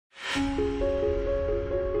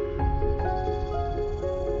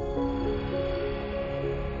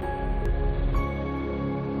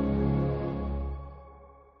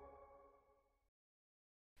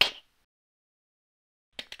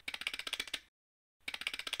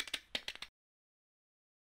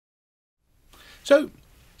So,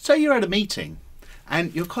 say you're at a meeting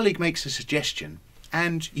and your colleague makes a suggestion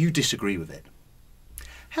and you disagree with it.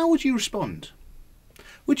 How would you respond?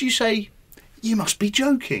 Would you say, "You must be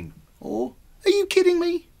joking," or "Are you kidding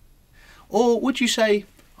me?" Or would you say,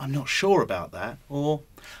 "I'm not sure about that," or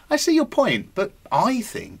 "I see your point, but I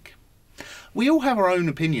think." We all have our own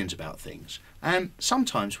opinions about things, and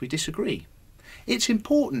sometimes we disagree. It's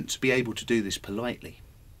important to be able to do this politely.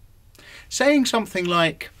 Saying something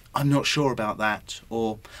like, "I'm not sure about that,"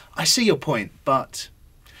 or "I see your point, but,"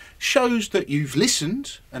 shows that you've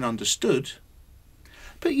listened and understood,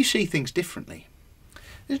 but you see things differently.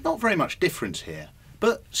 There's not very much difference here,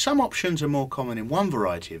 but some options are more common in one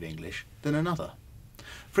variety of English than another.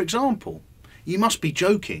 For example, "You must be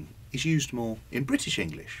joking" is used more in British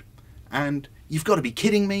English, and "You've got to be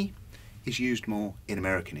kidding me" is used more in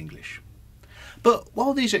American English. But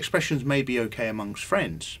while these expressions may be okay amongst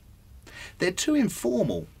friends, they're too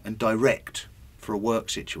informal and direct for a work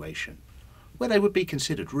situation, where they would be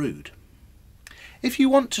considered rude. If you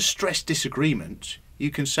want to stress disagreement, you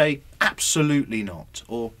can say "absolutely not"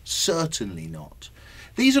 or "certainly not."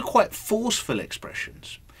 These are quite forceful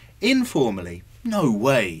expressions. Informally, "no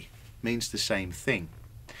way" means the same thing.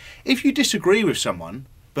 If you disagree with someone,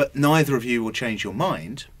 but neither of you will change your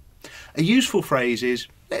mind, a useful phrase is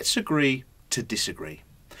 "let's agree to disagree."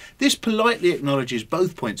 This politely acknowledges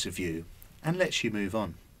both points of view and lets you move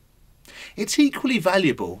on. It's equally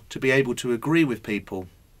valuable to be able to agree with people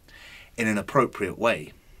in an appropriate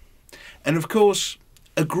way. And of course,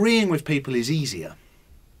 agreeing with people is easier.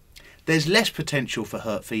 There's less potential for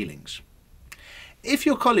hurt feelings. If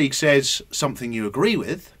your colleague says something you agree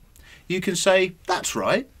with, you can say "that's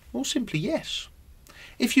right" or simply "yes."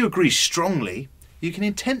 If you agree strongly, you can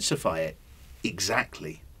intensify it.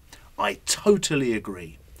 "Exactly. I totally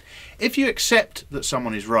agree." If you accept that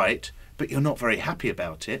someone is right, but you're not very happy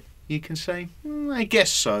about it, you can say "I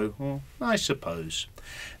guess so," or "I suppose."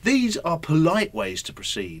 These are polite ways to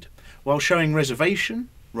proceed, while showing reservation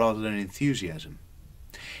rather than enthusiasm.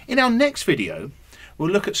 In our next video,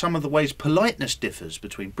 we'll look at some of the ways politeness differs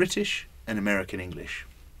between British and American English.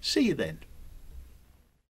 See you then.